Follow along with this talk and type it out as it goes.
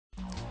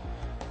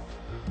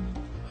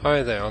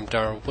Hi there, I'm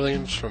Darren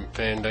Williams from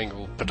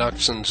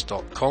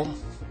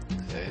FandangleProductions.com,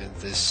 and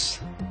this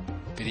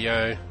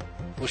video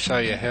will show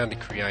you how to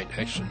create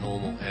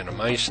Xtranormal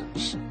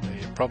animations. Now,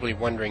 you're probably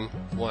wondering,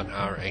 what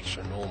are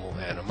Xtranormal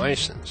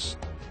animations?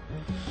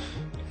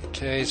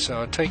 Okay, so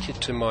I'll take you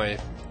to my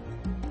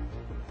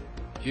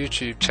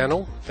YouTube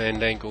channel,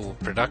 Fandangle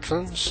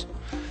Productions,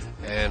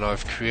 and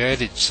I've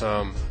created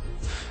some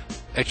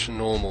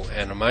Xtranormal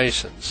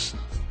animations.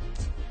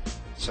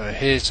 So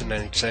here's an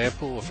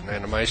example of an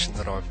animation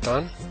that I've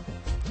done.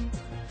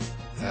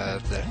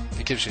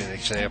 It gives you an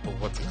example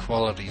of what the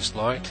quality is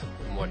like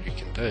and what you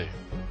can do.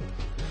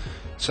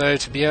 So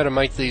to be able to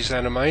make these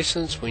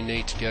animations, we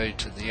need to go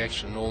to the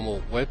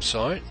Xtranormal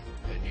website,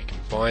 and you can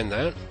find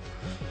that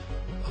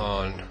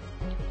on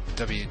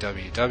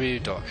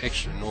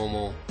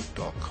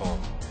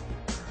www.xtranormal.com.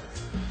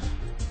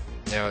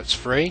 Now it's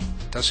free,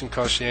 doesn't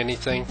cost you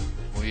anything.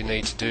 All you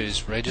need to do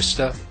is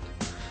register,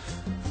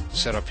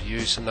 set up a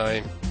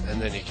username, and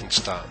then you can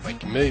start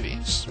making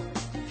movies.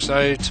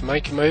 So to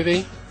make a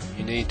movie,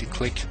 you need to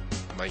click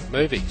Make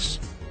Movies.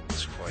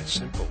 It's quite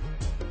simple.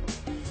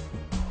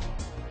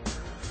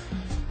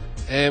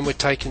 And we're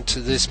taken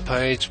to this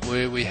page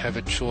where we have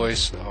a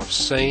choice of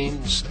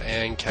scenes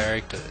and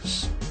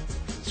characters.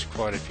 There's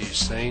quite a few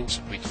scenes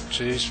that we can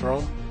choose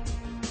from,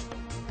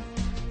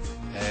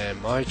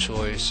 and my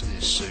choice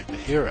is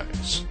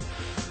superheroes.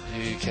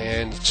 You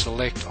can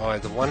select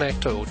either one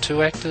actor or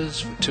two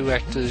actors. With two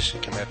actors, you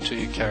can have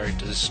two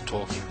characters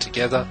talking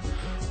together,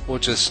 or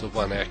just the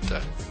one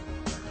actor.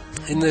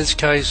 In this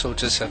case, I'll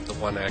just have the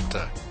one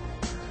actor.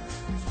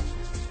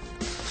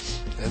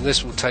 And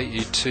this will take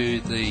you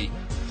to the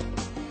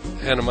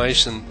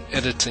animation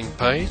editing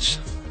page.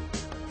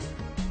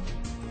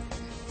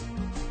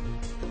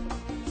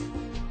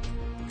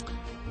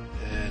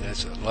 And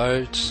as it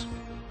loads,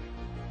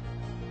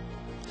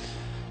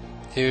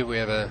 here we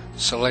have a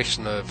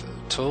selection of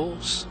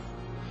tools.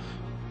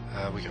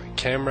 We got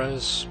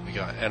cameras, we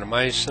got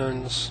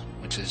animations,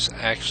 which is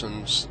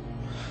actions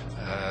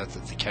that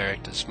the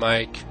characters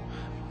make,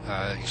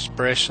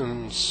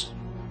 expressions,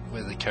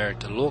 where the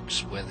character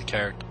looks, where the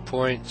character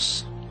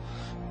points,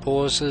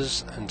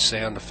 pauses, and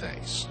sound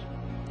effects.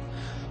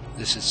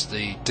 This is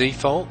the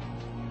default,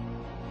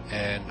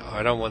 and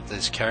I don't want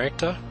this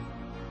character.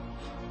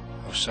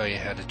 I'll show you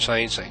how to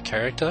change that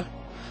character.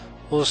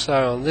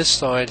 Also on this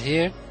side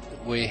here,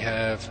 we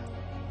have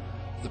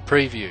the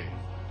preview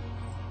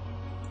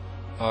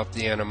of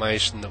the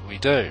animation that we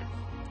do.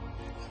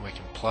 We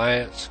can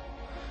play it,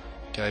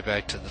 go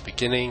back to the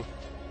beginning.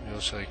 We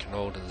also can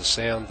alter the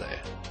sound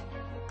there.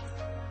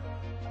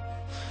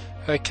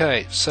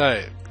 Okay,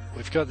 so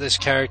we've got this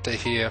character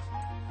here,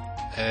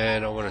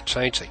 and I want to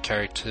change that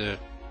character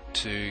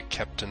to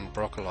Captain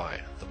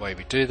Broccoli. The way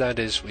we do that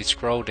is we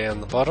scroll down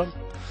the bottom.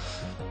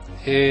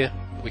 Here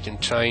we can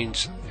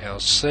change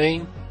our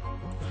scene.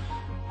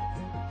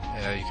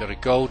 You've got a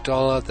gold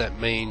dollar, that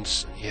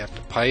means you have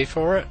to pay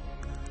for it.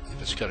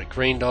 If it's got a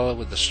green dollar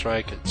with a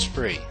stroke, it's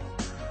free.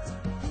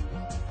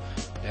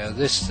 Now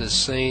this is the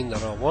scene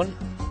that I want,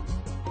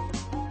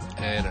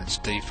 and it's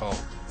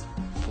default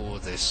for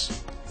this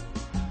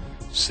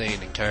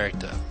scene and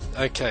character.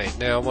 Okay,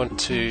 now I want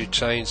to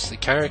change the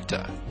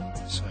character.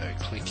 So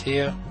click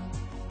here,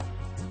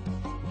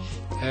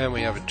 and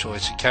we have a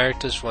choice of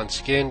characters. Once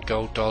again,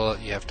 gold dollar,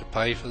 you have to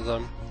pay for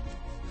them.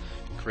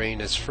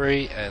 Green is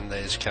free, and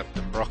there's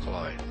Captain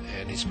Broccoli,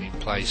 and he's been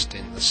placed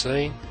in the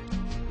scene.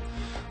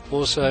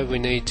 Also, we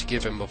need to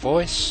give him a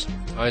voice.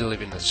 I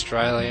live in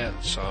Australia,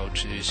 so I'll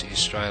choose the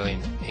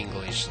Australian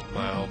English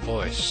male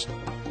voice.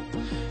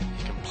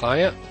 You can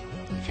play it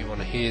if you want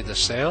to hear the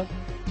sound,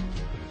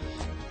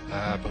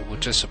 but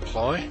we'll just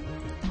apply.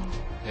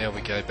 Now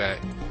we go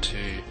back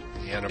to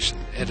the animation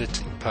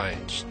editing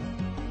page.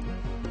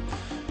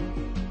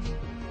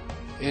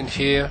 In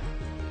here,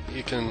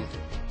 you can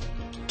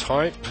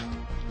type.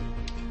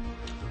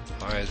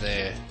 Hi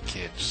there,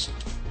 kids.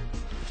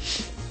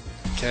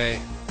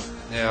 Okay,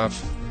 now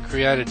I've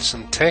created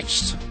some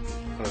text.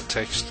 I'm going to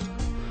text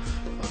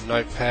on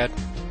Notepad,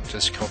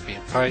 just copy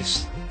and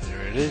paste.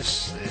 There it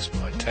is, there's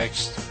my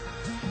text.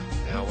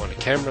 Now I want a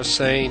camera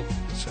scene,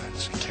 so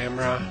it's a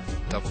camera,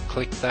 double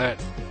click that,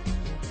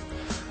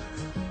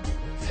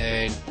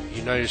 and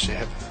you notice you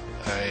have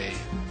a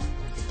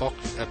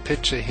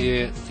picture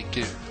here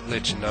to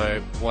let you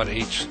know what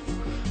each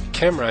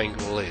camera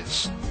angle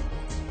is.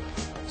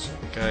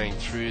 Going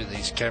through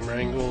these camera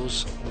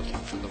angles, looking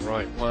for the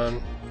right one.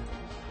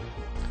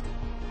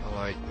 I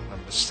like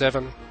number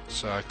 7,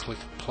 so I click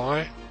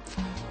apply,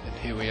 and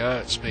here we are,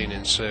 it's been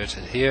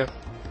inserted here.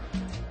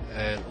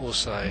 And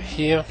also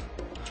here,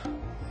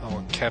 I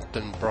want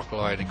Captain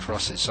Broccoli to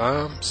cross his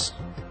arms,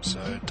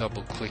 so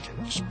double click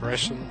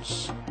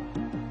expressions,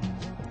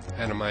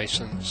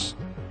 animations,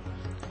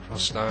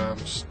 crossed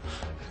arms.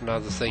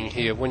 Another thing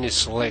here, when you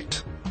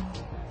select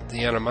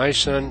the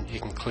animation,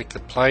 you can click the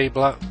play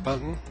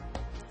button.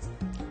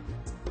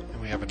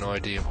 We have an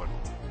idea what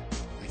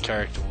the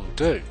character will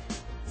do.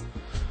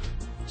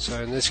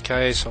 So in this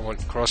case I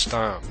want crossed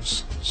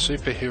arms,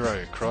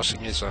 superhero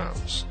crossing his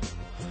arms.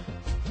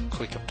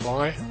 click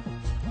apply,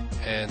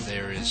 and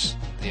there is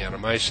the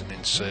animation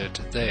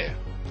inserted there.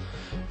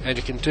 And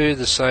you can do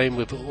the same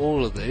with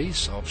all of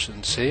these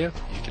options here.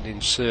 You can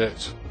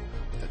insert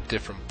at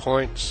different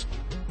points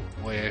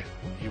where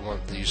you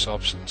want these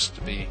options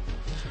to be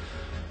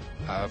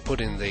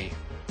put in the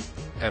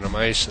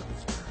animation.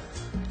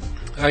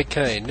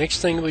 Okay,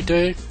 next thing we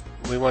do,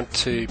 we want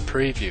to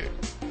preview.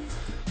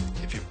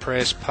 If you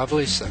press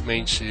publish, that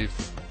means you've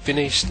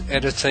finished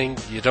editing,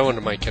 you don't want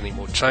to make any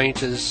more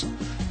changes,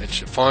 it's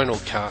your final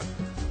cut,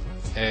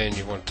 and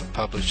you want to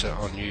publish it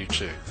on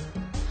YouTube.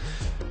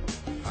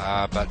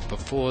 But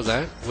before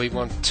that, we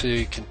want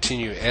to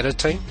continue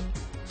editing,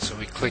 so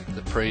we click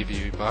the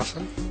preview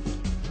button,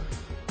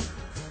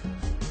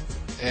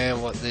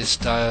 and what this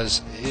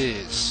does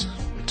is,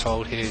 we're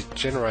told here,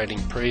 generating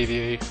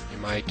preview, you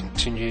may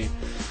continue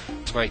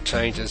to make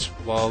changes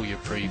while your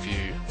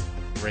preview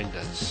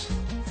renders.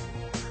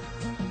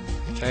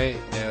 Okay,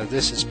 now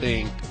this is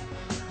being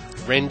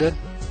rendered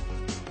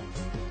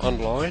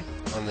online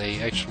on the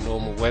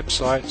Xtranormal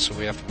website, so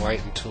we have to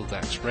wait until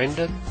that's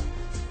rendered.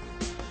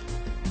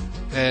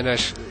 And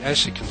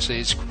as you can see,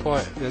 it's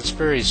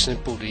very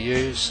simple to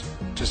use.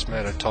 Just a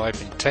matter of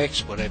typing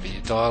text, whatever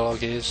your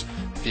dialogue is.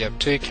 If you have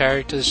 2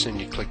 characters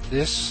and you click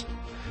this,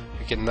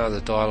 you get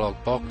another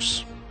dialogue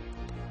box,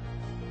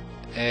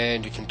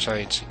 and you can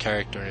change the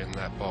character in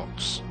that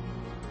box.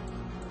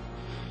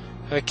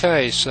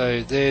 Okay,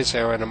 so there's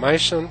our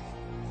animation.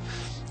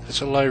 It's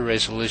a low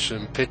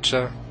resolution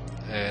picture,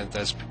 and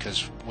that's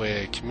because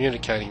we're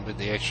communicating with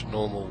the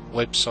Xtranormal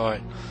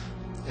website,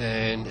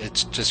 and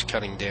it's just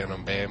cutting down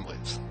on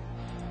bandwidth.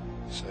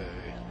 So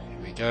here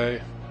we go.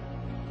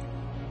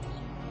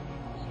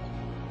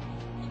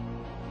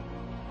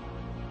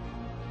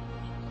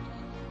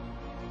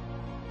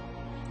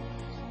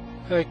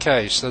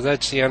 Okay, so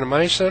that's the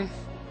animation,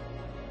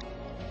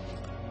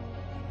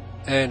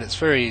 and it's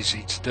very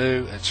easy to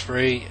do, it's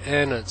free,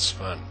 and it's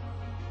fun.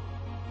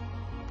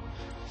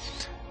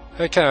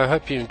 Okay, I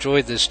hope you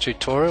enjoyed this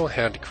tutorial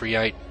how to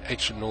create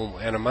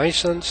Xtranormal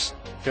animations.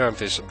 Go and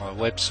visit my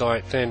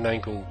website,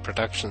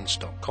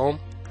 fandangleproductions.com,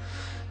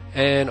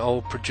 and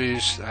I'll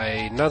produce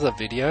another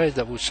video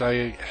that will show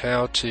you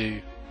how to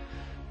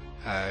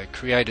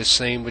create a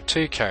scene with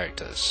 2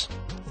 characters.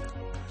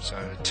 So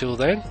until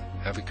then,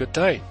 have a good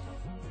day.